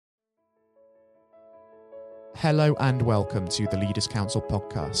Hello and welcome to the Leaders Council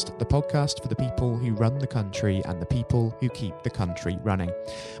podcast, the podcast for the people who run the country and the people who keep the country running.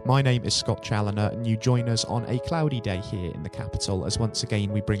 My name is Scott Challoner and you join us on a cloudy day here in the capital as once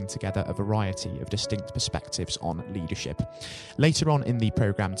again we bring together a variety of distinct perspectives on leadership. Later on in the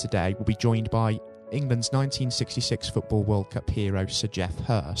programme today we'll be joined by England's 1966 Football World Cup hero Sir Geoff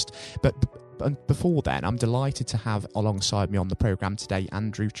Hurst, but before then, I'm delighted to have alongside me on the programme today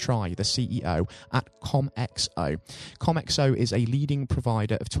Andrew Try, the CEO at ComXo. ComXo is a leading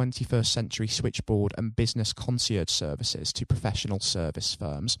provider of 21st century switchboard and business concierge services to professional service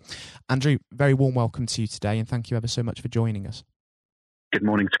firms. Andrew, very warm welcome to you today and thank you ever so much for joining us. Good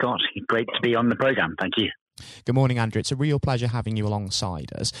morning, Scott. Great to be on the programme. Thank you. Good morning, Andrew. It's a real pleasure having you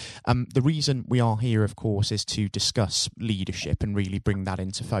alongside us. The reason we are here, of course, is to discuss leadership and really bring that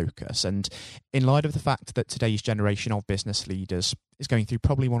into focus. And in light of the fact that today's generation of business leaders is going through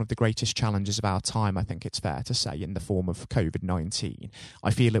probably one of the greatest challenges of our time, I think it's fair to say, in the form of COVID-19,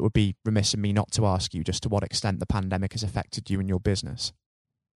 I feel it would be remiss of me not to ask you just to what extent the pandemic has affected you and your business.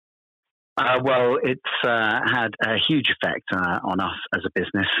 Well, it's had a huge effect on us as a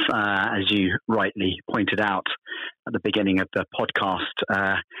business. As you rightly pointed out at the beginning of the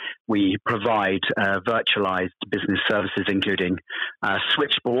podcast, we provide virtualized business services, including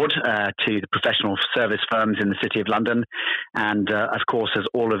switchboard to the professional service firms in the City of London. And of course, as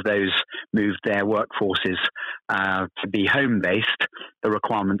all of those moved their workforces to be home-based, the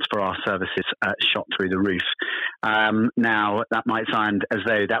requirements for our services shot through the roof. Now, that might sound as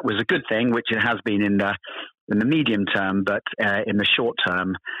though that was a good thing, which it has been in the medium term, but in the short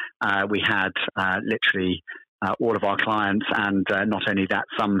term, we had literally all of our clients, and not only that,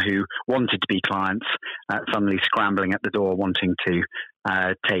 some who wanted to be clients suddenly scrambling at the door wanting to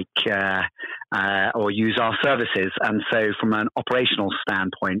take or use our services. And so from an operational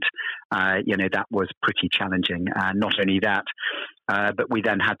standpoint, that was pretty challenging. Not only that, but we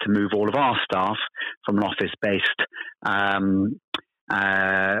then had to move all of our staff from an office-based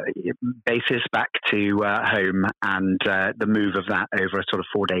basis back to home, and the move of that over a sort of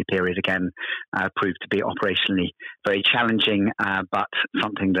 4-day period again proved to be operationally very challenging, but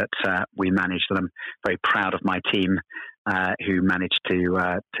something that we managed, and I'm very proud of my team who managed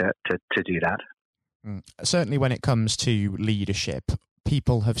to do that. Certainly when it comes to leadership,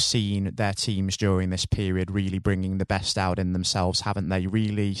 people have seen their teams during this period really bringing the best out in themselves, haven't they?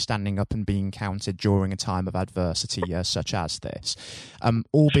 Really standing up and being counted during a time of adversity such as this.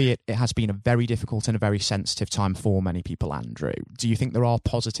 Albeit it has been a very difficult and a very sensitive time for many people, Andrew. Do you think there are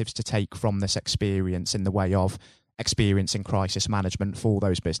positives to take from this experience in the way of experience in crisis management for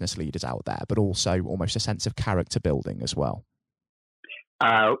those business leaders out there, but also almost a sense of character building as well?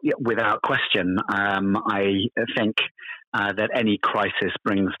 Without question. I think that any crisis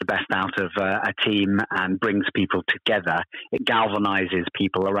brings the best out of a team and brings people together. It galvanizes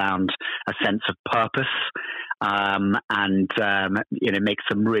people around a sense of purpose, and makes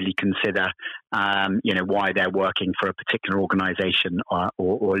them really consider why they're working for a particular organization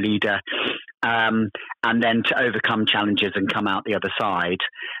or leader, and then to overcome challenges and come out the other side.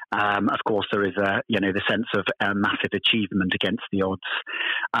 Of course, there is the sense of massive achievement against the odds.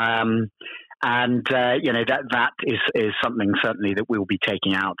 That is something certainly that we'll be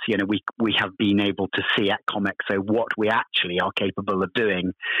taking out. We have been able to see at ComXo what we actually are capable of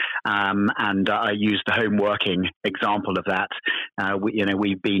doing, and I use the home working example of that.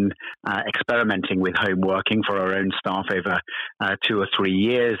 We've been experimenting with home working for our own staff over 2 or 3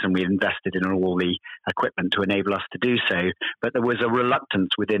 years, and we invested in all the equipment to enable us to do so. But there was a reluctance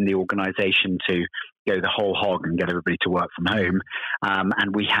within the organisation to go the whole hog and get everybody to work from home,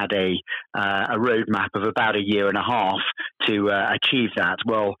 and we had a roadmap of about 1.5 years to achieve that.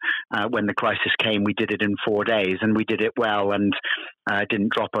 Well, when the crisis came, we did it in 4 days, and we did it well, and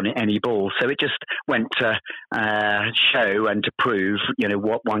didn't drop on any balls. So it just went to show and to prove,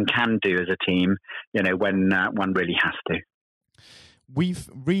 what one can do as a team, when one really has to. We've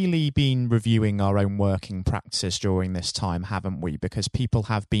really been reviewing our own working practices during this time, haven't we? Because people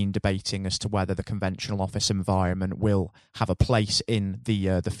have been debating as to whether the conventional office environment will have a place in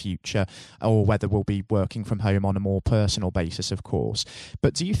the future, or whether we'll be working from home on a more personal basis, of course.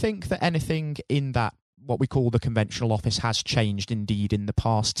 But do you think that anything in that, what we call the conventional office, has changed indeed in the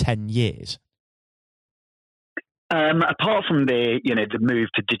past 10 years? Apart from the move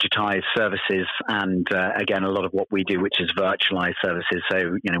to digitized services and again, a lot of what we do, which is virtualized services.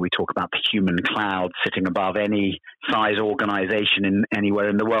 So, we talk about the human cloud sitting above any size organization anywhere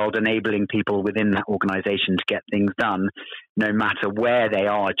in the world, enabling people within that organization to get things done, no matter where they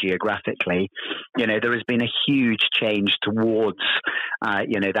are geographically. There has been a huge change towards,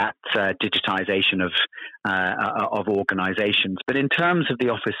 that digitization of organizations. But in terms of the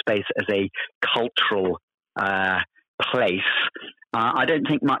office space as a cultural place, I don't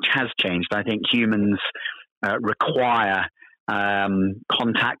think much has changed. I think humans require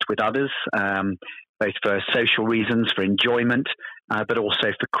contact with others, both for social reasons, for enjoyment, but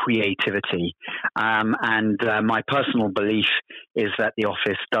also for creativity. And my personal belief is that the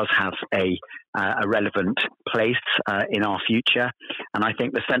office does have a relevant place in our future. And I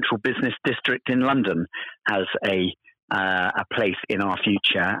think the Central Business District in London has a place in our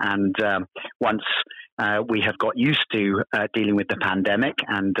future. And once we have got used to dealing with the pandemic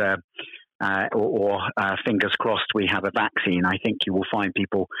and fingers crossed we have a vaccine, I think you will find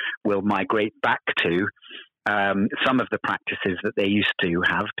people will migrate back to some of the practices that they used to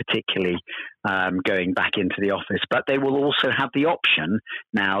have, particularly going back into the office. But they will also have the option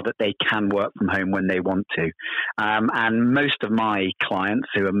now that they can work from home when they want to. And most of my clients,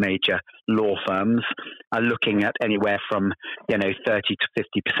 who are major law firms, are looking at anywhere from 30 to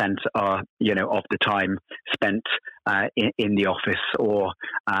 50% of the time spent in the office or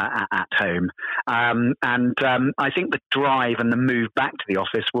at home. And I think the drive and the move back to the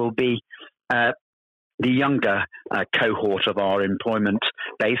office will be the younger cohort of our employment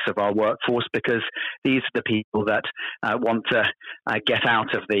base, of our workforce, because these are the people that want to get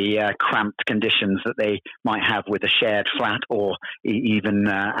out of the cramped conditions that they might have with a shared flat or even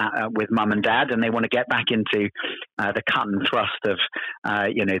with mum and dad, and they want to get back into the cut and thrust of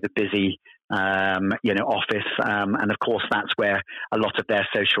the busy office, and of course that's where a lot of their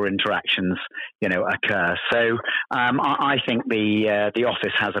social interactions, occur. So I think the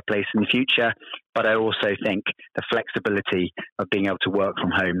office has a place in the future, but I also think the flexibility of being able to work from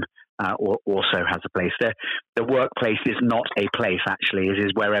home also has a place. The workplace is not a place, actually. It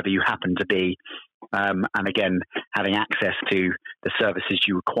is wherever you happen to be. And again, having access to the services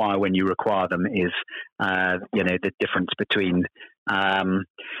you require when you require them is, the difference between,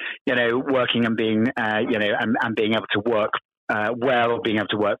 working and being, and being able to work well, or being able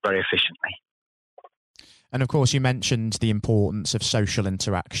to work very efficiently. And of course, you mentioned the importance of social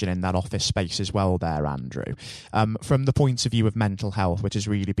interaction in that office space as well there, Andrew. From the point of view of mental health, which has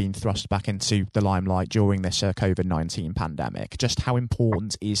really been thrust back into the limelight during this COVID-19 pandemic, just how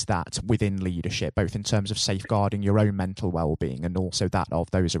important is that within leadership, both in terms of safeguarding your own mental well-being and also that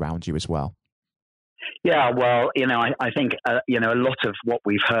of those around you as well? Yeah, well, I think, a lot of what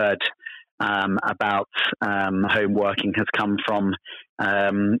we've heard about home working has come from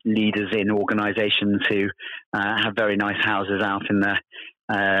leaders in organisations who have very nice houses out in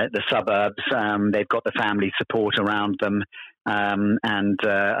the suburbs. They've got the family support around them, and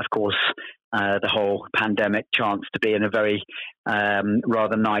of course the whole pandemic chance to be in a very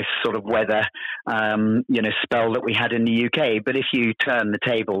rather nice sort of weather spell that we had in the UK. But if you turn the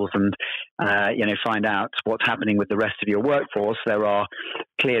tables and find out what's happening with the rest of your workforce, there are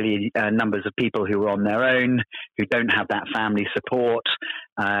clearly numbers of people who are on their own, who don't have that family support,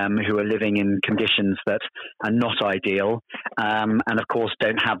 who are living in conditions that are not ideal, and of course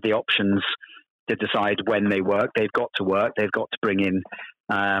don't have the options to decide when they work. They've got to work. They've got to bring in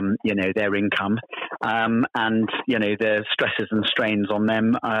their income, and the stresses and strains on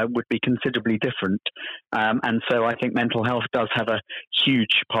them would be considerably different. And so I think mental health does have a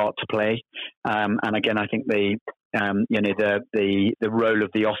huge part to play. And again, I think the role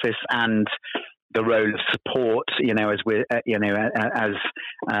of the office and the role of support, as we as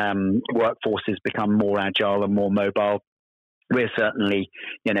workforces become more agile and more mobile, we're certainly,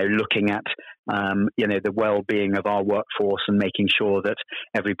 looking at, the well-being of our workforce and making sure that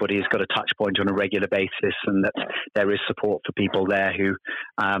everybody has got a touch point on a regular basis, and that there is support for people there who,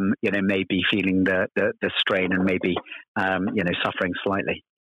 may be feeling the strain and maybe, suffering slightly.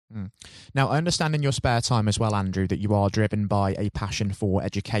 Now, I understand in your spare time as well, Andrew, that you are driven by a passion for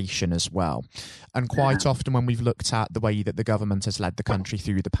education as well. And quite often when we've looked at the way that the government has led the country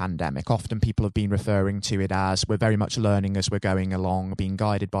through the pandemic, often people have been referring to it as we're very much learning as we're going along, being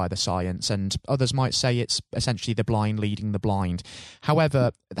guided by the science, and others might say it's essentially the blind leading the blind.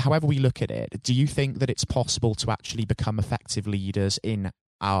 However we look at it, do you think that it's possible to actually become effective leaders in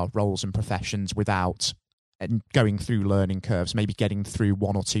our roles and professions without and going through learning curves, maybe getting through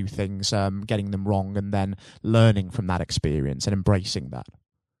one or two things, getting them wrong, and then learning from that experience and embracing that?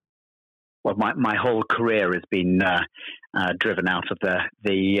 my whole career has been driven out of that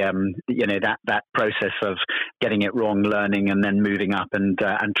process of getting it wrong, learning, and then moving up and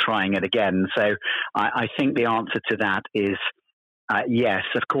trying it again. So I think the answer to that is yes.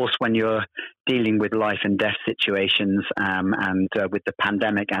 Of course, when you're dealing with life and death situations and with the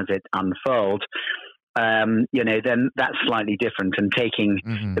pandemic as it unfolds, then that's slightly different, and taking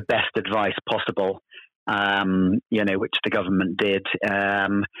the best advice possible, which the government did,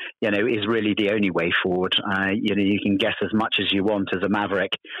 is really the only way forward. You can guess as much as you want as a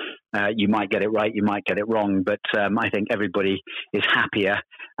maverick. You might get it right, you might get it wrong, but I think everybody is happier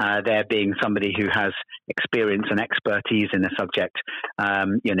there being somebody who has experience and expertise in the subject,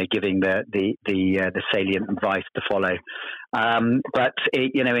 giving the salient advice to follow. But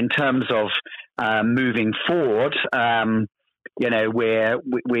in terms of moving forward,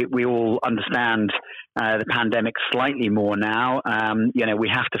 we all understand the pandemic slightly more now. We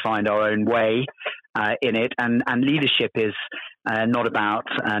have to find our own way in it, and leadership is not about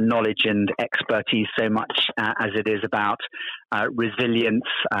knowledge and expertise so much as it is about resilience.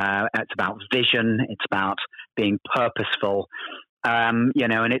 It's about vision. It's about being purposeful. And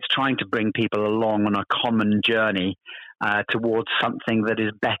it's trying to bring people along on a common journey towards something that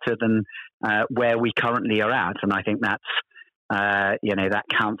is better than where we currently are at. And I think that's that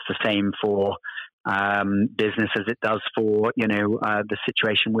counts the same for business as it does for the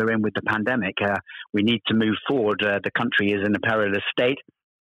situation we're in with the pandemic. We need to move forward. The country is in a perilous state,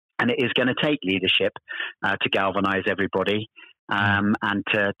 and it is going to take leadership to galvanise everybody and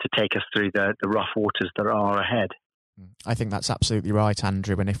to take us through the rough waters that are ahead. I think that's absolutely right,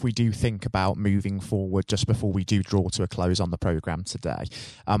 Andrew. And if we do think about moving forward, just before we do draw to a close on the programme today,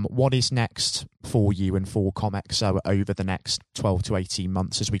 what is next for you and for ComXo over the next 12 to 18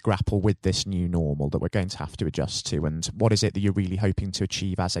 months as we grapple with this new normal that we're going to have to adjust to? And what is it that you're really hoping to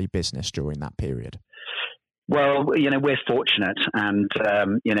achieve as a business during that period? Well, we're fortunate, and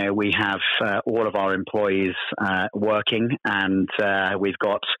we have all of our employees working, and we've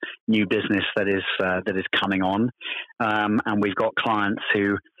got new business that is coming on, and we've got clients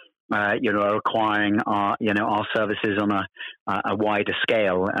who are acquiring our services on a wider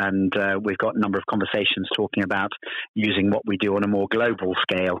scale, and we've got a number of conversations talking about using what we do on a more global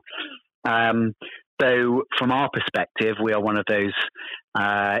scale. So from our perspective, we are one of those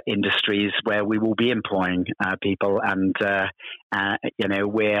industries where we will be employing people, and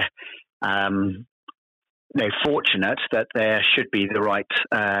we're fortunate that there should be the right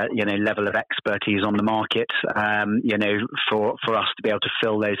level of expertise on the market for us to be able to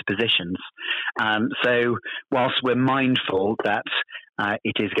fill those positions. So whilst we're mindful that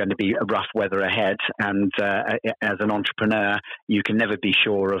it is going to be a rough weather ahead, and as an entrepreneur, you can never be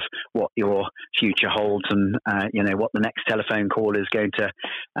sure of what your future holds and what the next telephone call is going to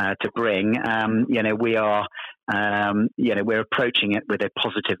bring. We are we're approaching it with a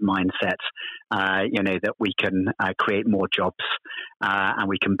positive mindset. That we can create more jobs and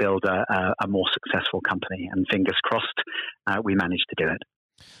we can build a more successful company. And fingers crossed, we manage to do it.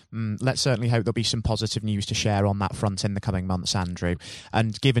 Let's certainly hope there'll be some positive news to share on that front in the coming months, Andrew.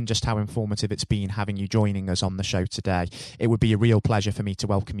 And given just how informative it's been having you joining us on the show today, it would be a real pleasure for me to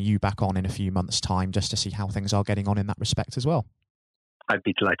welcome you back on in a few months' time just to see how things are getting on in that respect as well. I'd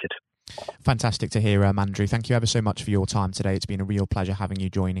be delighted. Fantastic to hear, Andrew. Thank you ever so much for your time today. It's been a real pleasure having you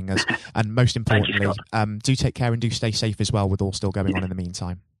joining us. And most importantly, do take care and do stay safe as well with all still going on in the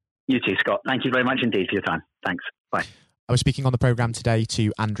meantime. You too, Scott. Thank you very much indeed for your time. Thanks. Bye. I was speaking on the programme today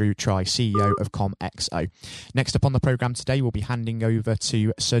to Andrew Try, CEO of ComXo. Next up on the programme today, we'll be handing over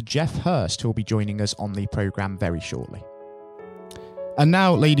to Sir Geoff Hurst, who will be joining us on the programme very shortly. And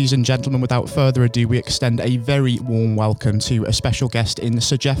now, ladies and gentlemen, without further ado, we extend a very warm welcome to a special guest in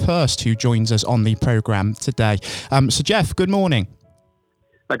Sir Geoff Hurst, who joins us on the programme today. Sir Geoff, good morning.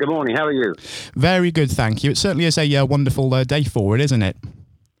 Good morning. How are you? Very good, thank you. It certainly is a wonderful day forward, isn't it?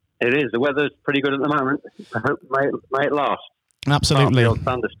 It is. The weather's pretty good at the moment. I hope may it last. Absolutely. After a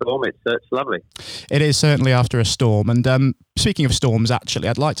thunderstorm, it's lovely. It is certainly after a storm. And speaking of storms, actually,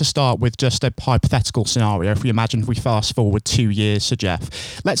 I'd like to start with just a hypothetical scenario. If we fast forward 2 years, Sir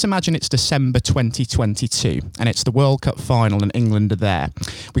Geoff. Let's imagine it's December 2022 and it's the World Cup final and England are there.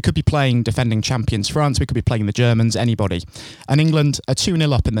 We could be playing defending champions France. We could be playing the Germans, anybody. And England are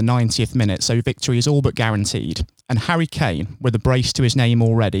 2-0 up in the 90th minute, so victory is all but guaranteed. And Harry Kane, with a brace to his name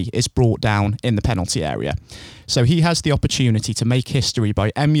already, is brought down in the penalty area. So he has the opportunity to make history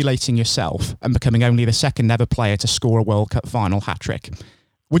by emulating yourself and becoming only the second ever player to score a World Cup final hat-trick.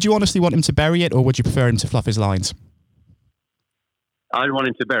 Would you honestly want him to bury it, or would you prefer him to fluff his lines? I'd want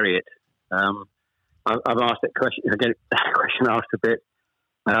him to bury it. I've asked that question, I get that question asked a bit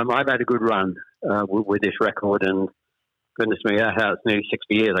I've had a good run with this record, and goodness me, it's nearly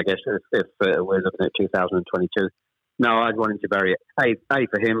 60 years, I guess, if we're looking at 2022. No, I'd want him to bury it. A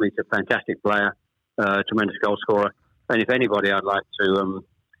for him, he's a fantastic player, tremendous goal scorer. And if anybody I'd like to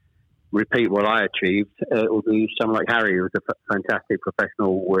repeat what I achieved, it would be someone like Harry, who was a fantastic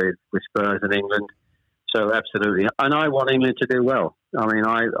professional with Spurs and England. So absolutely. And I want England to do well. I mean,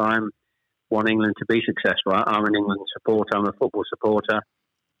 I want England to be successful. I'm an England supporter. I'm a football supporter.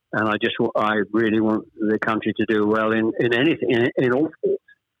 And I really want the country to do well in anything, in all sports,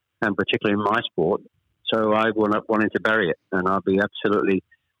 and particularly in my sport. So I wanted to bury it, and I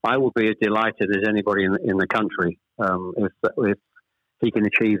will be as delighted as anybody in the country if he can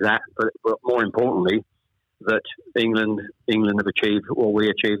achieve that. But more importantly, that England have achieved what we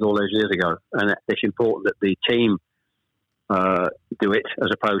achieved all those years ago, and it's important that the team do it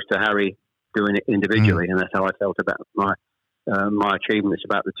as opposed to Harry doing it individually. And that's how I felt about my achievements,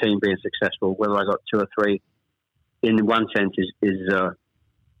 about the team being successful. Whether I got 2 or 3, in one sense, is I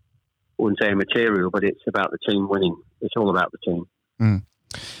wouldn't say immaterial, but it's about the team winning. It's all about the team. Mm.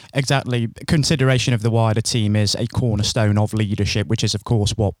 Exactly. Consideration of the wider team is a cornerstone of leadership, which is, of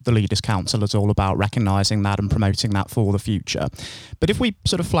course, what the Leaders' Council is all about, recognising that and promoting that for the future. But if we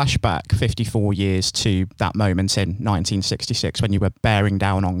sort of flash back 54 years to that moment in 1966 when you were bearing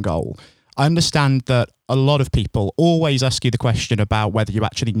down on goal, I understand that a lot of people always ask you the question about whether you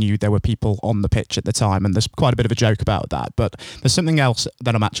actually knew there were people on the pitch at the time, and there's quite a bit of a joke about that, but there's something else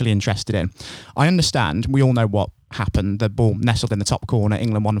that I'm actually interested in. I understand, we all know what happened, the ball nestled in the top corner,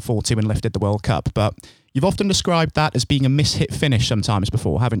 England won 4-2 and lifted the World Cup, but you've often described that as being a mishit finish sometimes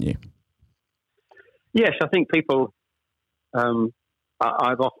before, haven't you? Yes, I think people... I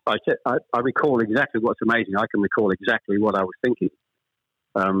recall exactly what's amazing. I can recall exactly what I was thinking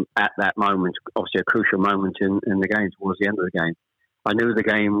at that moment, obviously a crucial moment in the game, towards the end of the game. I knew the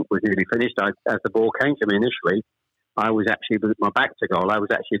game was nearly finished. As the ball came to me initially, I was actually, with my back to goal, I was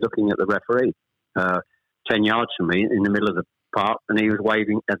actually looking at the referee 10 yards from me in the middle of the park, and he was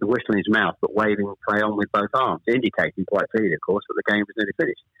waving at the whistle in his mouth, but waving play on with both arms, indicating quite clearly, of course, that the game was nearly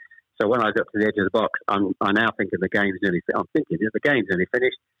finished. So when I got to the edge of the box, I now think of the game's nearly finished. I'm thinking, if the game's nearly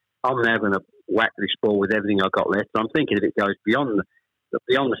finished, I'm now going to whack this ball with everything I've got left. I'm thinking if it goes beyond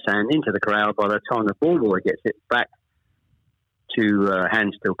the sand into the crowd, by the time the ball boy gets it back to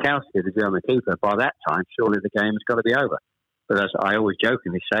Hans Stilkowski, the German keeper, by that time, surely the game has got to be over. But as I always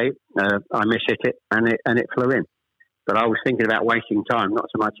jokingly say, I mishit it and it flew in. But I was thinking about wasting time, not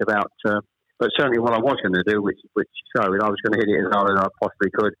so much about, but certainly what I was going to do, which showed I was going to hit it as hard as I possibly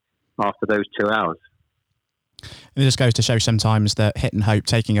could after those 2 hours. It just goes to show sometimes that hit and hope,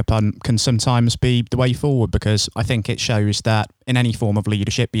 taking a punt, can sometimes be the way forward, because I think it shows that in any form of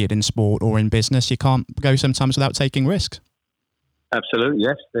leadership, be it in sport or in business, you can't go sometimes without taking risks. Absolutely,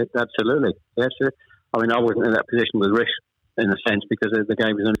 yes, absolutely. Yes. I mean, I wasn't in that position with risk in a sense because the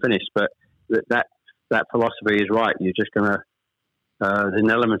game was unfinished, but that philosophy is right. You're just going to, there's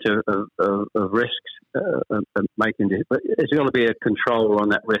an element of risks making it, but there's got to be a control on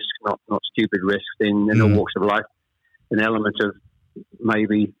that risk, not stupid risks in all walks of life. An element of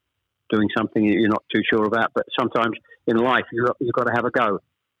maybe doing something you're not too sure about, but sometimes in life you've got to have a go.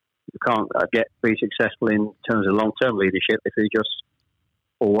 You can't be successful in terms of long-term leadership if you're just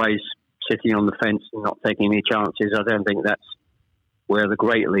always sitting on the fence and not taking any chances. I don't think that's where the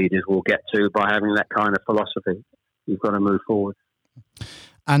great leaders will get to by having that kind of philosophy. You've got to move forward.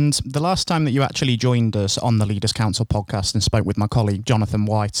 And the last time that you actually joined us on the Leaders' Council podcast and spoke with my colleague Jonathan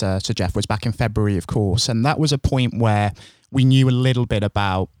White, Sir Jeff, was back in February, of course. And that was a point where we knew a little bit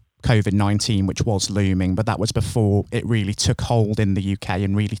about COVID-19, which was looming, but that was before it really took hold in the UK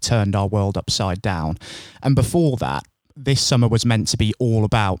and really turned our world upside down. And before that, this summer was meant to be all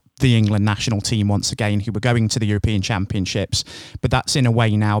about the England national team once again, who were going to the European Championships. But that's in a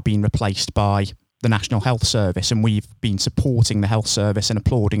way now been replaced by the National Health Service, and we've been supporting the Health Service and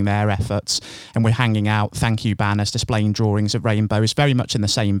applauding their efforts, and we're hanging out thank you banners displaying drawings of rainbows, very much in the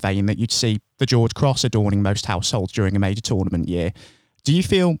same vein that you'd see the George Cross adorning most households during a major tournament year. Do you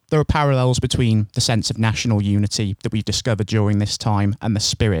feel there are parallels between the sense of national unity that we've discovered during this time and the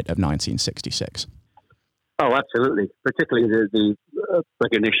spirit of 1966? Oh, absolutely, particularly the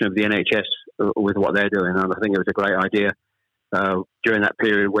recognition of the NHS with what they're doing, and I think it was a great idea during that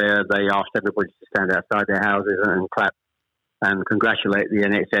period where they asked everybody to stand outside their houses and clap and congratulate the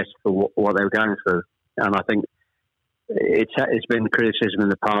NHS for what they were going through. And I think it's been criticism in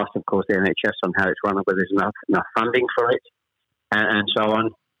the past, of course, the NHS on how it's run, whether there's enough funding for it and so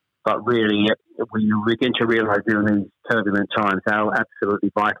on. But really, when you begin to realise during these turbulent times how absolutely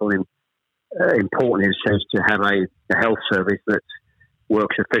vital and important it is to have a health service that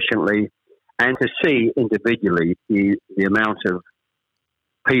works efficiently, and to see individually the amount of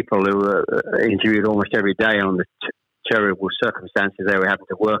people who are interviewed almost every day on the terrible circumstances they were having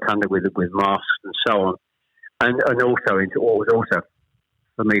to work under with masks and so on, and also into what was also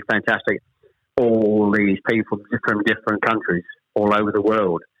for me fantastic, all these people from different countries all over the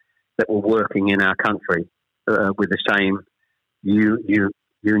world that were working in our country with the same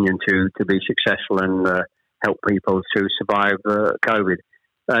union to be successful and help people to survive COVID.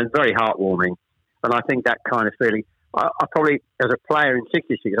 Very heartwarming, and I think that kind of feeling. I probably, as a player in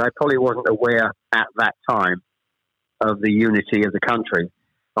 '66, I probably wasn't aware at that time of the unity of the country.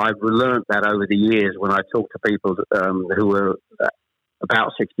 I've learnt that over the years when I talk to people who were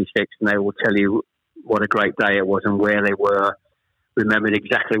about 66, and they will tell you what a great day it was and where they were, remembered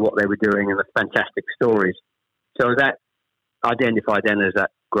exactly what they were doing, and the fantastic stories. So that identified then as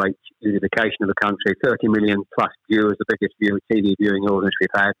that great unification of the country. 30 million plus viewers, the biggest TV viewing audience we've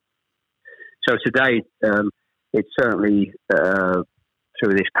had. So today, it's certainly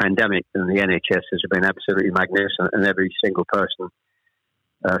through this pandemic, and the NHS has been absolutely magnificent, and every single person,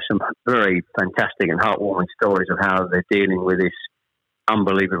 some very fantastic and heartwarming stories of how they're dealing with this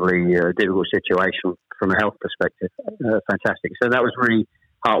unbelievably difficult situation from a health perspective. Fantastic. So that was really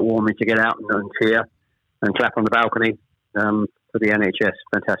heartwarming to get out and cheer and clap on the balcony for the NHS.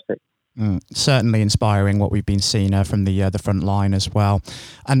 Fantastic. Certainly inspiring what we've been seeing from the front line as well.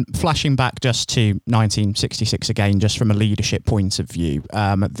 And flashing back just to 1966 again, just from a leadership point of view,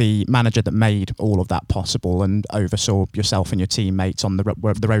 the manager that made all of that possible and oversaw yourself and your teammates on the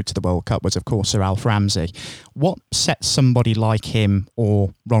road to the World Cup was, of course, Sir Alf Ramsey. What sets somebody like him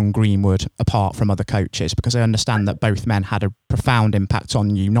or Ron Greenwood apart from other coaches? Because I understand that both men had a profound impact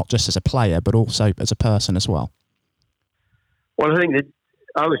on you, not just as a player, but also as a person as well. Well, I think that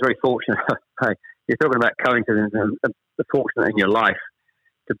I was very fortunate. You're talking about coincidence and fortunate in your life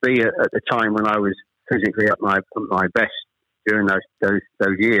to be at the time when I was physically at my best during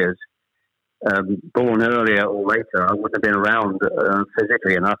those years. Born earlier or later, I wouldn't have been around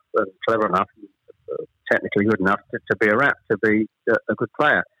physically enough, clever enough, technically good enough to be a good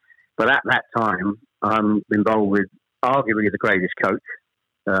player. But at that time, I'm involved with arguably the greatest coach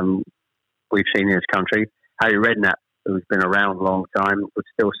we've seen in this country, Harry Redknapp, who's been around a long time, would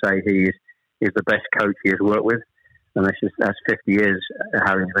still say he is the best coach he has worked with. And that's 50 years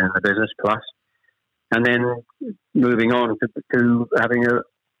Harry's been in the business plus. And then moving on to having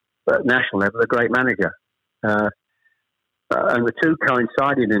at national level, a great manager. And the two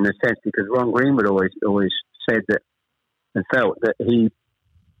coincided in a sense because Ron Greenwood always said that and felt that he,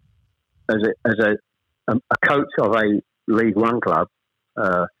 as a coach of a League One club,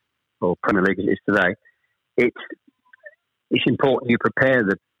 or Premier League as it is today, it's important you prepare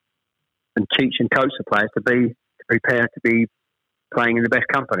and teach and coach the players to be prepared to be playing in the best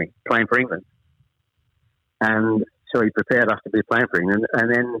company, playing for England. And so he prepared us to be playing for England.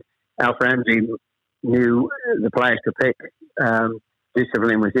 And then Alf Ramsey knew the players to pick.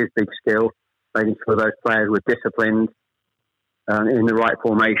 Discipline was his big skill, making sure those players were disciplined in the right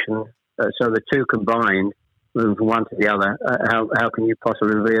formation. So the two combined, moving from one to the other, how can you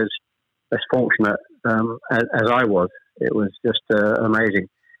possibly be as fortunate as I was? It was just amazing.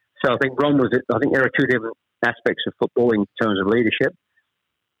 So I think I think there are two different aspects of football in terms of leadership.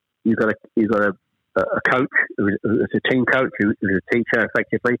 You've got a coach who's a team coach who's a teacher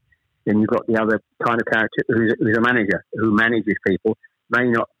effectively. Then you've got the other kind of character who's a manager who manages people. May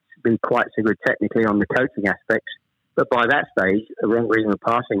not be quite so good technically on the coaching aspects, but by that stage, Ron Greenwood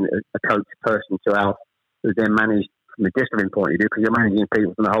passing a coach person to Alf, who then managed from a discipline point of view, because you're managing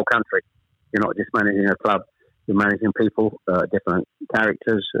people from the whole country. You're not just managing a club. You're managing people, different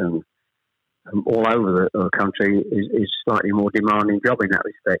characters, and all over the country is slightly more demanding job in that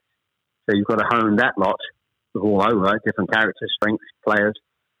respect. So you've got to hone that lot of all over, different characters, strengths, players,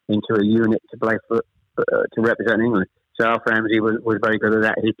 into a unit to play for to represent England. So Alf Ramsey was very good at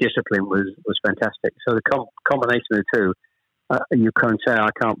that. His discipline was fantastic. So the combination of the two, you can't say I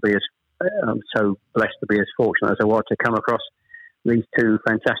can't be I'm so blessed to be as fortunate as I was to come across these two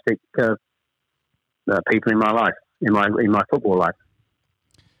fantastic people in my life, in my football life.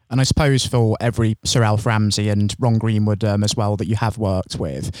 And I suppose for every Sir Alf Ramsey and Ron Greenwood as well that you have worked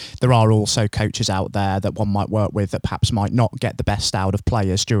with, there are also coaches out there that one might work with that perhaps might not get the best out of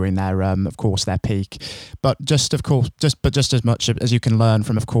players during their, of course, their peak. But just as much as you can learn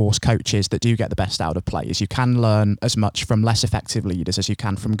from, of course, coaches that do get the best out of players, you can learn as much from less effective leaders as you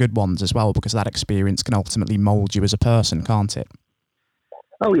can from good ones as well, because that experience can ultimately mould you as a person, can't it?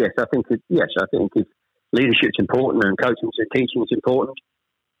 Oh yes, I think leadership's important and coaching and teaching is important.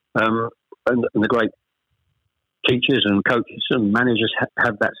 And the great teachers and coaches and managers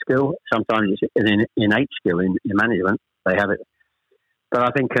have that skill. Sometimes it's an innate skill in management. They have it. But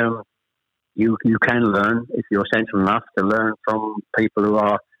I think you can learn, if you're sensible enough, to learn from people who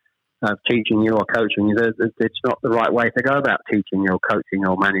are teaching you or coaching you. It's not the right way to go about teaching you or coaching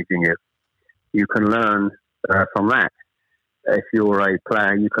or managing you. You can learn from that. If you're a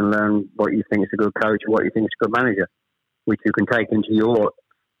player, you can learn what you think is a good coach and what you think is a good manager, which you can take into your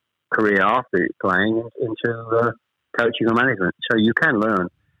career after playing into coaching or management. So you can learn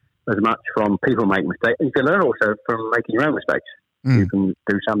as much from people make mistakes. You can learn also from making your own mistakes. You can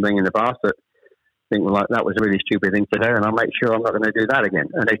do something in the past that think, well, that was a really stupid thing to do, and I'll make sure I'm not going to do that again.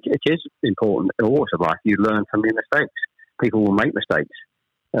 And it is important in all sorts of life. You learn from your mistakes. People will make mistakes.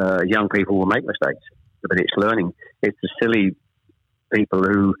 Young people will make mistakes. But it's learning. It's the silly people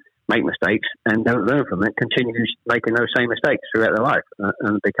who make mistakes and don't learn from it, continues making those same mistakes throughout their life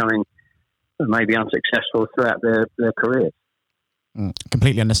and becoming maybe unsuccessful throughout their careers.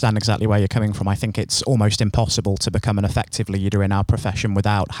 Completely understand exactly where you're coming from. I think it's almost impossible to become an effective leader in our profession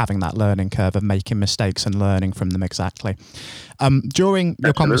without having that learning curve of making mistakes and learning from them exactly. During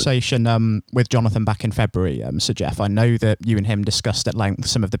your conversation with Jonathan back in February, Sir Jeff, I know that you and him discussed at length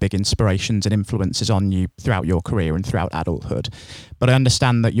some of the big inspirations and influences on you throughout your career and throughout adulthood. But I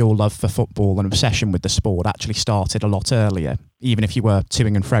understand that your love for football and obsession with the sport actually started a lot earlier, even if you were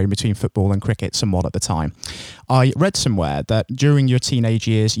toing and fro between football and cricket somewhat at the time. I read somewhere that during your teenage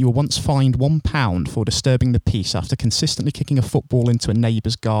years, you were once fined £1 for disturbing the peace after consistently kicking a football into a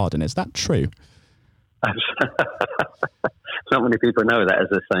neighbour's garden. Is that true? Not many people know that, as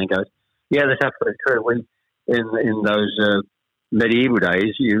the saying goes. Yeah, that's absolutely true. In those medieval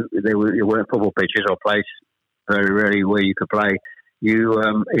days, you weren't football pitches or place very rarely where you could play.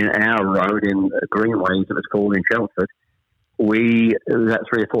 In our road in Greenways, it was called in Chelmsford, that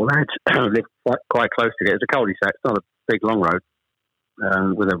 3 or 4 lads lived quite close together. It's a cul-de-sac. It's not a big long road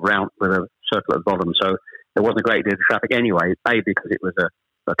with a circle at the bottom. So there wasn't a great deal of traffic anyway. A, because it was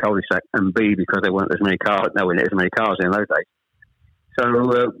a cul-de-sac, and B, because there weren't as many cars. No, there weren't as many cars in those days. So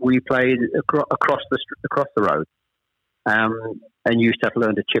we played across the road, and used to have to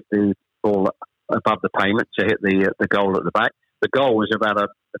learn to chip the ball above the pavement to hit the goal at the back. The goal was about a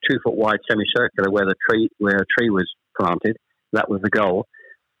 2 foot wide semicircular where a tree was planted. That was the goal.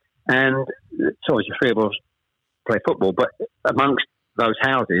 And so as the 3 of us play football, but amongst those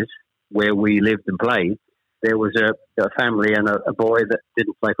houses where we lived and played, there was a family and a boy that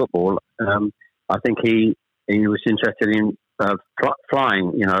didn't play football. I think he was interested in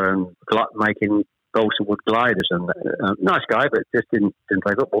flying, and making balsa wood gliders. And nice guy, but just didn't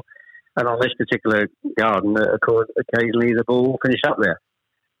play football. And on this particular garden, of course, occasionally the ball finished up there.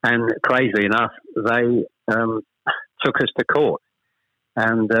 And crazily enough, they took us to court.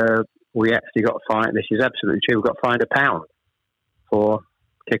 And we actually got fined. This is absolutely true. We got fined £1 for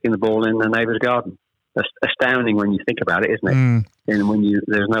kicking the ball in the neighbour's garden. That's astounding when you think about it, isn't it? And when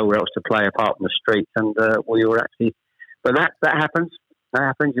there's nowhere else to play apart from the street. And we were actually... But that happens. That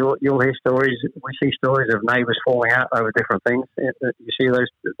happens. You'll hear stories. We see stories of neighbours falling out over different things. You see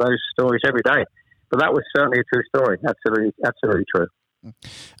those stories every day. But that was certainly a true story. Absolutely true.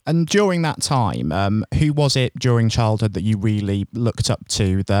 And during that time, who was it during childhood that you really looked up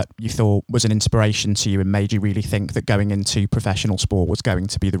to, that you thought was an inspiration to you and made you really think that going into professional sport was going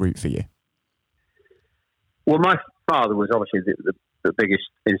to be the route for you? Well, my father was obviously the biggest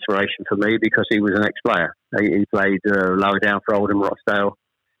inspiration for me because he was an ex-player. He played lower down for Oldham, Rochdale.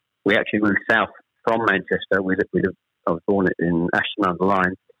 We actually moved south from Manchester. I was born in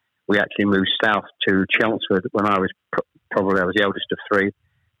Ashton-under-Lyne. We actually moved south to Chelmsford when I was probably the eldest of 3.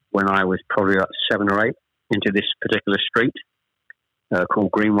 When I was probably about 7 or 8, into this particular street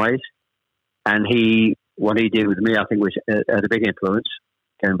called Greenways. And what he did with me, I think, was had a big influence.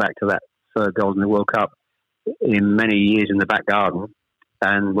 Going back to that third goal in the World Cup, in many years in the back garden,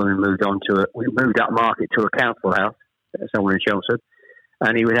 and when we moved up market to a council house somewhere in Chelmsford,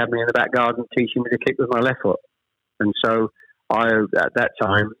 and he would have me in the back garden teaching me to kick with my left foot. And so at that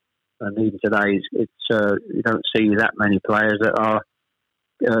time, and even today, you don't see that many players that are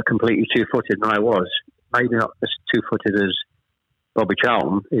completely 2-footed, and I was. Maybe not as 2-footed as Bobby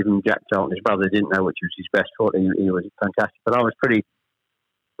Charlton. Even Jack Charlton, his brother, didn't know which was his best foot. He was fantastic. But I was pretty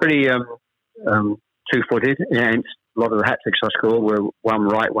 2-footed, and a lot of the hat-tricks I scored were one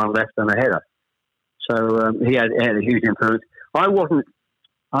right, one left, and a header. So he had a huge influence. I wasn't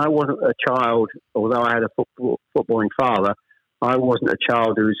a child, although I had a footballing father. I wasn't a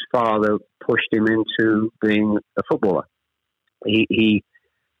child whose father pushed him into being a footballer. And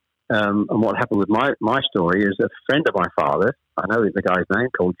what happened with my story is a friend of my father, I know the guy's name,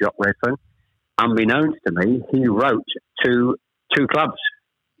 called Jock Redfern, unbeknownst to me, he wrote to two clubs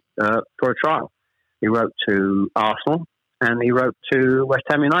for a trial. He wrote to Arsenal and he wrote to West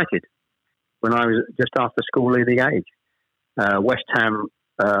Ham United when I was just after school leaving age. West Ham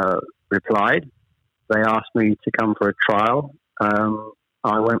replied. They asked me to come for a trial.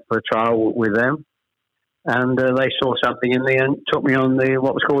 I went for a trial with them, and they saw something in me and took me on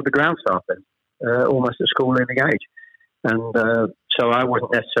what was called the ground staff then, almost at school leaving age. And so I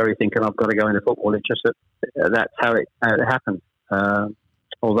wasn't necessarily thinking I've got to go into football. It's just that that's how it happened.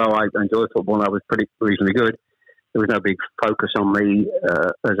 Although I enjoyed football and I was reasonably good, there was no big focus on me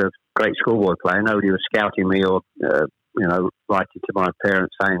as a great schoolboy player. Nobody was scouting me or writing to my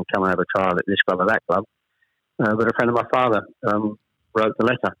parents saying, come and have a trial at this club or that club. But a friend of my father wrote the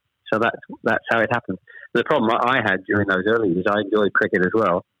letter. So that's how it happened. The problem I had during those early years, I enjoyed cricket as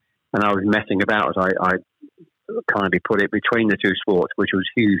well. And I was messing about, as I kindly put it, between the two sports, which was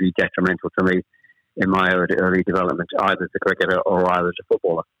hugely detrimental to me in my early development, either as a cricketer or either as a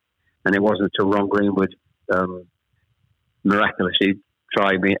footballer. And it wasn't until Ron Greenwood miraculously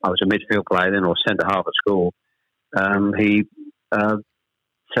tried me. I was a midfield player then, or centre half at school. He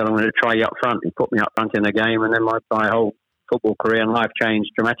said, I'm going to try you up front. He put me up front in a game, and then my whole football career and life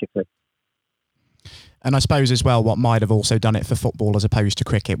changed dramatically. And I suppose as well, what might have also done it for football as opposed to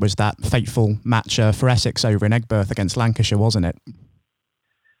cricket was that fateful match for Essex over in Aigburth against Lancashire, wasn't it?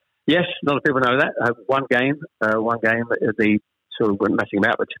 Yes, a lot of people know that. One game, the sort of went messing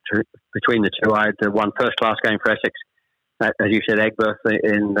about between the two. I had one first-class game for Essex, as you said, Aigburth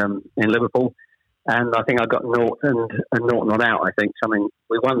in Liverpool. And I think I got naught and naught not out, I think.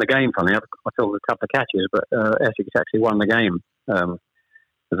 We won the game, funny enough. I thought a couple of catches, but Essex actually won the game.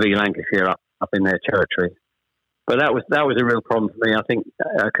 V Lancashire up in their territory. But that was a real problem for me. I think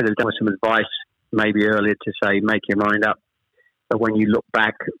I could have done with some advice maybe earlier to say, make your mind up. But when you look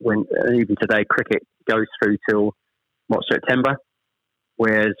back, even today, cricket goes through till, September?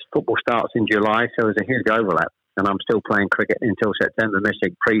 Whereas football starts in July, so there's a huge overlap. And I'm still playing cricket until September,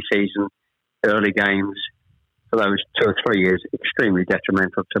 missing pre-season, early games for those 2 or 3 years, extremely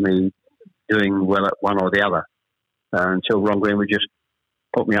detrimental to me doing well at one or the other. Until Ron Greenwood just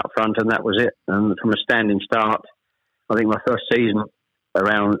put me up front, and that was it. And from a standing start, I think my first season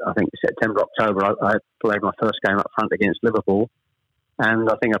around, September, October, I played my first game up front against Liverpool. And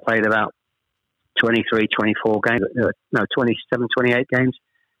I think I played about 23, 24 games, 27, 28 games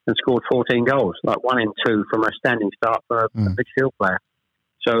and scored 14 goals, like 1 in 2 from a standing start for a midfield player.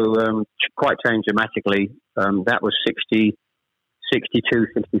 So quite changed dramatically. That was 60, 62,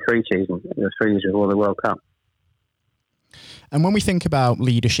 63 season, 3 years before the World Cup. And when we think about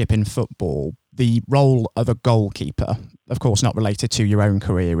leadership in football, the role of a goalkeeper, of course not related to your own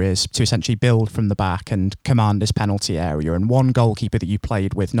career, is to essentially build from the back and command his penalty area. And one goalkeeper that you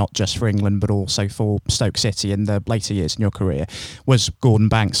played with, not just for England, but also for Stoke City in the later years in your career, was Gordon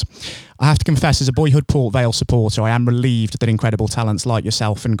Banks. I have to confess, as a boyhood Port Vale supporter, I am relieved that incredible talents like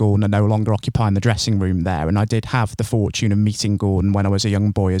yourself and Gordon are no longer occupying the dressing room there. And I did have the fortune of meeting Gordon when I was a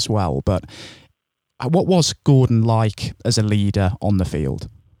young boy as well. But what was Gordon like as a leader on the field?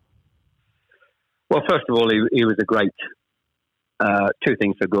 Well, first of all, he was a great, 2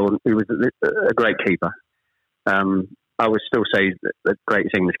 things for Gordon. He was a great keeper. I would still say the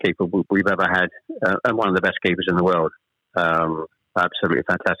greatest English keeper we've ever had, and one of the best keepers in the world. Absolutely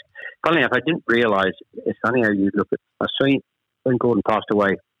fantastic. Funnily enough, I didn't realise, it's funny how you look at, I seen when Gordon passed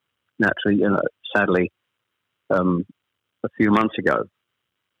away, naturally, sadly, a few months ago,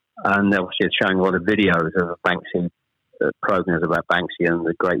 and obviously it's showing a lot of videos of Banksy, programs about Banksy and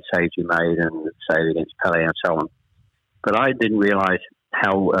the great saves he made and the save against Pele and so on. But I didn't realise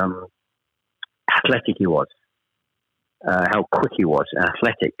how athletic he was, how quick he was,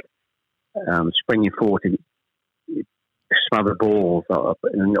 athletic, springing forward to smother balls,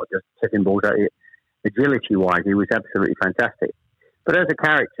 and not just tipping balls out. Agility-wise, he was absolutely fantastic. But as a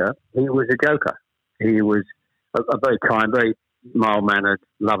character, he was a joker. He was a very kind, very mild-mannered,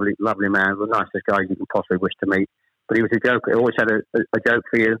 lovely man, the nicest guy you can possibly wish to meet. But he was a joker. He always had a joke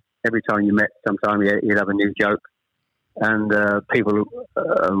for you. Every time you met, sometime he'd have a new joke. And people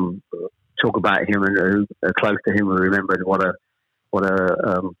talk about him and who are close to him and remembered what a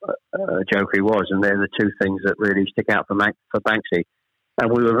joker he was. And they're the 2 things that really stick out for Banksy.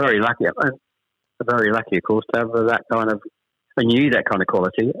 And we were very lucky, of course, to have that kind of, and you need that kind of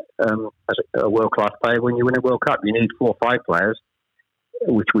quality as a world-class player when you win a World Cup. You need 4 or 5 players,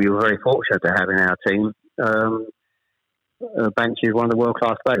 which we were very fortunate to have in our team. Banksy is one of the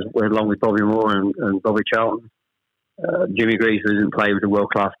world-class players, along with Bobby Moore and Bobby Charlton. Jimmy Greaves, who didn't play, was a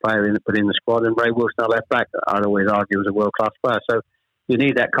world-class player put in the squad, and Ray Wilson, our left back, I'd always argue was a world-class player. So you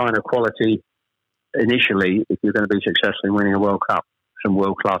need that kind of quality initially, if you're going to be successful in winning a World Cup, some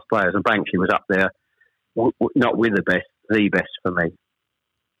world-class players, and Banksy was up there, not with the best for me.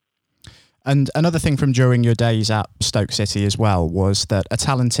 And another thing from during your days at Stoke City as well was that a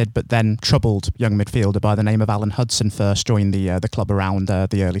talented but then troubled young midfielder by the name of Alan Hudson first joined the club around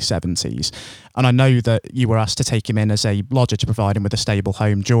the early 70s. And I know that you were asked to take him in as a lodger to provide him with a stable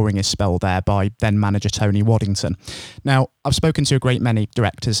home during his spell there by then manager Tony Waddington. Now, I've spoken to a great many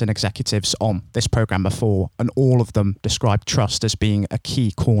directors and executives on this programme before, and all of them describe trust as being a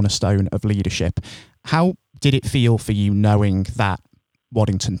key cornerstone of leadership. How did it feel for you knowing that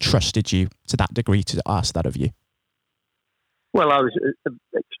Waddington trusted you to that degree to ask that of you? Well, I was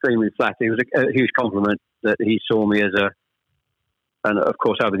extremely flattered. It was a huge compliment that he saw me as and of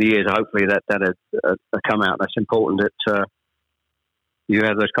course over the years, hopefully that had come out. That's important that you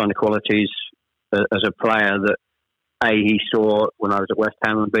have those kind of qualities as a player that A, he saw when I was at West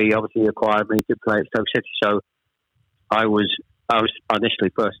Ham, and B, obviously acquired me to play at Stoke City. So I was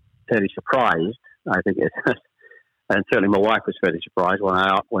initially first fairly surprised, I think and certainly my wife was fairly surprised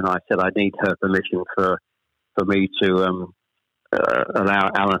when I said I need her permission for me to allow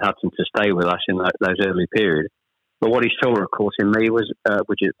Alan Hudson to stay with us in those early periods. But what he saw, of course, in me was,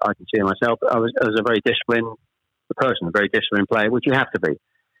 which is, I can see in myself, I was a very disciplined person, a very disciplined player, which you have to be.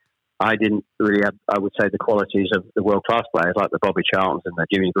 I didn't really have, I would say, the qualities of the world-class players like the Bobby Charltons and the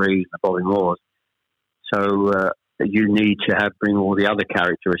Jimmy Greaves and the Bobby Moores. So you need to bring all the other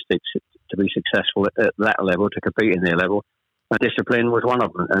characteristics to be successful at that level, to compete in their level. And discipline was one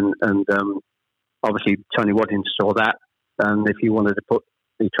of them. And obviously Tony Waddington saw that. And if he wanted to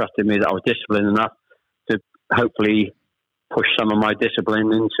he trusted me that I was disciplined enough to hopefully push some of my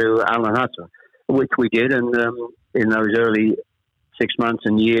discipline into Alan Hudson, which we did. And in those early 6 months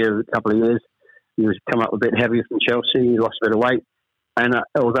and couple of years, he was come up a bit heavy from Chelsea. He lost a bit of weight. And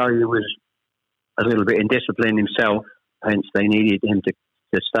although he was a little bit indisciplined himself, hence they needed him to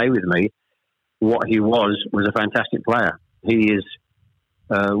stay with me, what he was a fantastic player. He is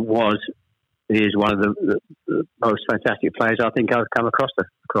one of the most fantastic players I think I've come across,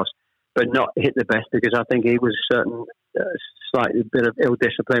 but not hit the best because I think he was slightly bit of ill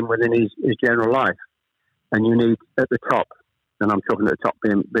discipline within his general life. And you need at the top, and I'm talking at the top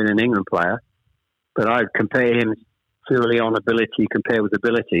being an England player, but I'd compare him purely on ability compared with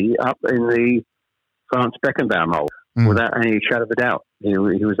ability up in the France Beckenbauer mold, without any shadow of a doubt. He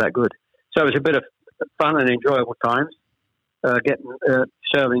was that good. So it was a bit of fun and enjoyable times.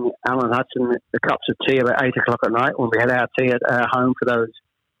 Serving Alan Hudson the cups of tea about 8 o'clock at night when we had our tea at our home for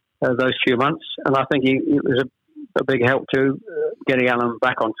those few months. And I think it was a big help to getting Alan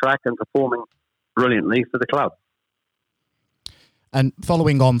back on track and performing brilliantly for the club. And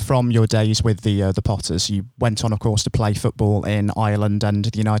following on from your days with the Potters, you went on, of course, to play football in Ireland and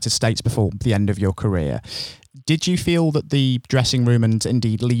the United States before the end of your career. Did you feel that the dressing room and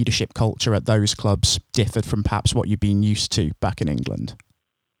indeed leadership culture at those clubs differed from perhaps what you'd been used to back in England?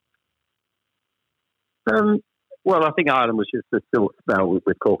 Well, I think Ireland was just a still spell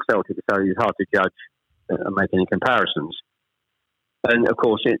with Cork Celtic, so it's hard to judge and make any comparisons. And of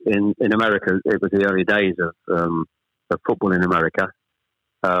course, in America, it was the early days of football in America,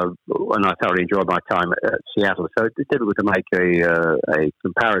 and I thoroughly enjoyed my time at Seattle. So it's difficult to make a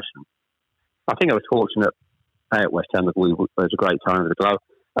comparison. I think I was fortunate at West Ham. It was a great time with the club,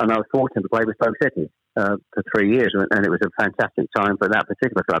 and I was fortunate to play with Stoke City for 3 years, and it was a fantastic time for that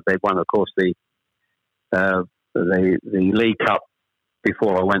particular club. They won, of course, the League Cup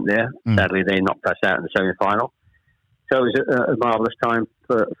before I went there. Sadly, they knocked us out in the semi-final. So it was a marvellous time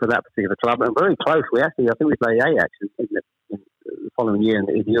for that particular club, and very close. I think we played Ajax in the following year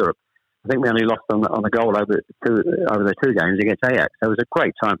in Europe. I think we only lost on a goal over the 2 games against Ajax. So it was a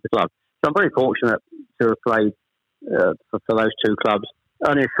great time for the club. So I'm very fortunate to have played for those 2 clubs.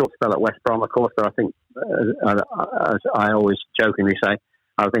 Only a short spell at West Brom, of course, but I think, as I always jokingly say,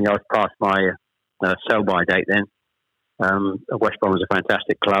 I think I was past my sell-by date then. West Brom was a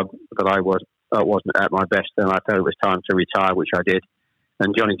fantastic club, but I wasn't at my best, and I felt it was time to retire, which I did.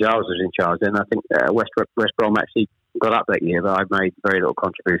 And Johnny Giles was in charge then. I think West Brom actually got up that year, but I made very little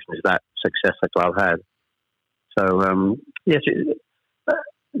contribution to that success the club had. So, yes,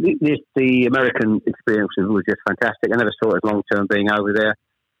 the American experience was just fantastic. I never saw it as long-term being over there.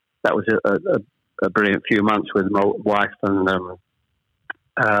 That was a brilliant few months with my wife and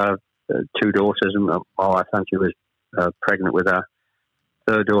 2 daughters, and my wife, and she was pregnant with her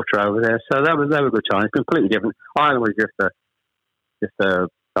 3rd daughter over there. So they were good times. Completely different. Ireland was just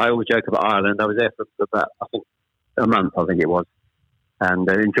I always joke about Ireland. I was there for about, I think, a month, I think it was, and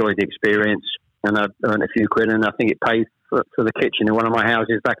I enjoyed the experience, and I earned a few quid, and I think it paid for the kitchen in one of my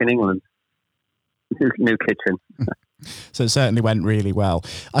houses back in England. new kitchen. So it certainly went really well.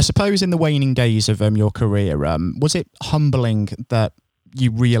 I suppose in the waning days of your career, was it humbling that you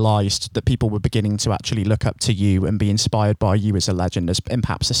realised that people were beginning to actually look up to you and be inspired by you as a legend, as in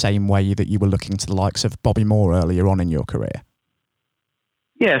perhaps the same way that you were looking to the likes of Bobby Moore earlier on in your career?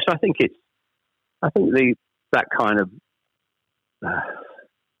 Yes, I think that kind of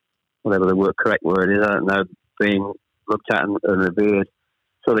whatever the correct word is, I don't know, being looked at and revered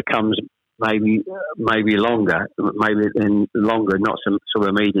sort of comes maybe longer, not some sort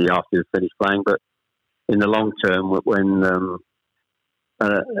of immediately after you finish playing, but in the long term when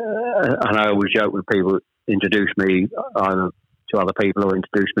and I always joke when people introduce me either to other people or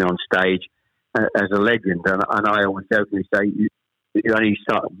introduce me on stage as a legend, and I always jokingly say you only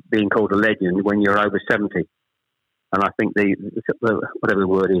start being called a legend when you're over 70. And I think the whatever the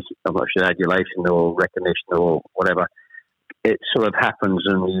word is, I'm not sure, adulation or recognition or whatever, it sort of happens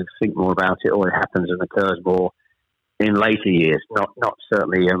and you think more about it, or it happens and occurs more in later years. Not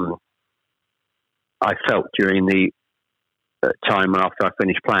certainly. I felt during the time after I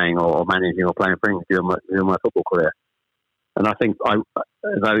finished playing or managing or playing for England during my football career. And I think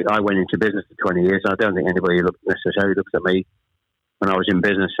I went into business for 20 years. I don't think anybody necessarily looks at me when I was in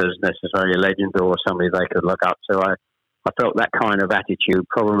business as necessarily a legend or somebody they could look up to. I felt that kind of attitude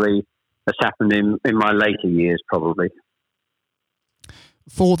probably has happened in my later years, probably.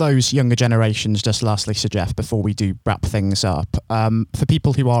 For those younger generations, just lastly, Sir Jeff, before we do wrap things up, for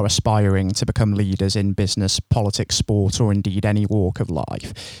people who are aspiring to become leaders in business, politics, sport, or indeed any walk of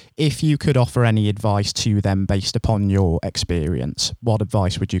life, if you could offer any advice to them based upon your experience, what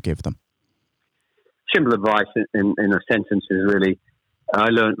advice would you give them? Simple advice in a sentence is really, I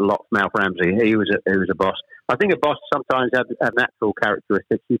learned a lot from Alf Ramsey. He was a boss. I think a boss sometimes have natural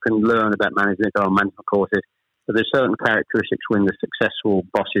characteristics. You can learn about management on management courses, but there's certain characteristics when the successful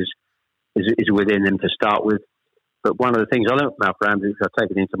bosses is within them to start with. But one of the things I learned from Alf Ramsey, which I've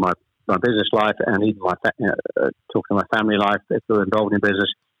taken into my business life and even talking to my family life, if they're involved in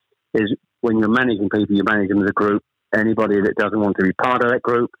business, is when you're managing people, you manage them as a group. Anybody that doesn't want to be part of that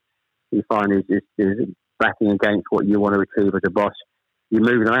group, you find is backing against what you want to achieve as a boss, you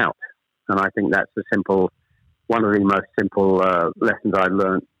move them out. And I think that's one of the most simple lessons I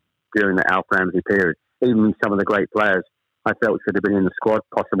learned during the Alf Ramsey period. Even some of the great players I felt should have been in the squad,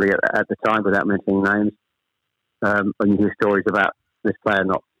 possibly at the time, without mentioning names. When you hear stories about this player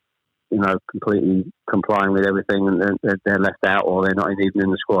not, completely complying with everything, and they're left out, or they're not even in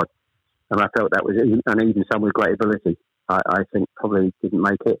the squad. And I felt that was, and even some with great ability, I think probably didn't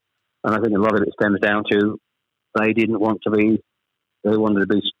make it. And I think a lot of it stems down to they wanted to be,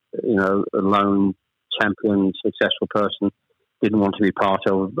 a lone champion, successful person, didn't want to be part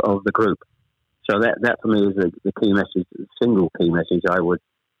of the group. So that for me is the key message, the single key message I would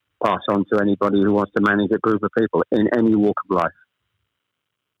pass on to anybody who wants to manage a group of people in any walk of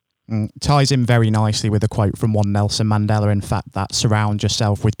life. Ties in very nicely with a quote from one Nelson Mandela, in fact, that surround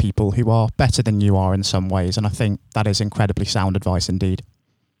yourself with people who are better than you are in some ways. And I think that is incredibly sound advice indeed.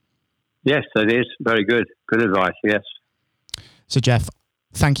 Yes, it is. Very good. Good advice, yes. So, Jeff,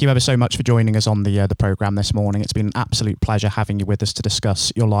 thank you ever so much for joining us on the programme this morning. It's been an absolute pleasure having you with us to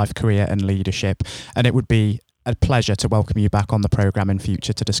discuss your life, career and leadership. And it would be a pleasure to welcome you back on the programme in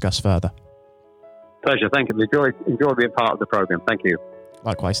future to discuss further. Pleasure. Thank you. Enjoy being part of the programme. Thank you.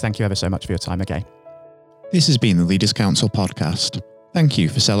 Likewise. Thank you ever so much for your time again. This has been the Leaders Council podcast. Thank you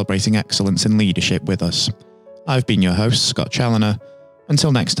for celebrating excellence in leadership with us. I've been your host, Scott Challoner.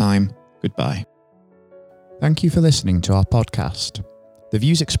 Until next time, goodbye. Thank you for listening to our podcast. The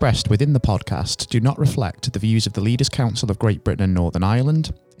views expressed within the podcast do not reflect the views of the Leaders Council of Great Britain and Northern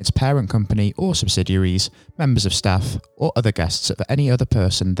Ireland, its parent company or subsidiaries, members of staff, or other guests of any other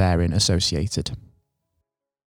person therein associated.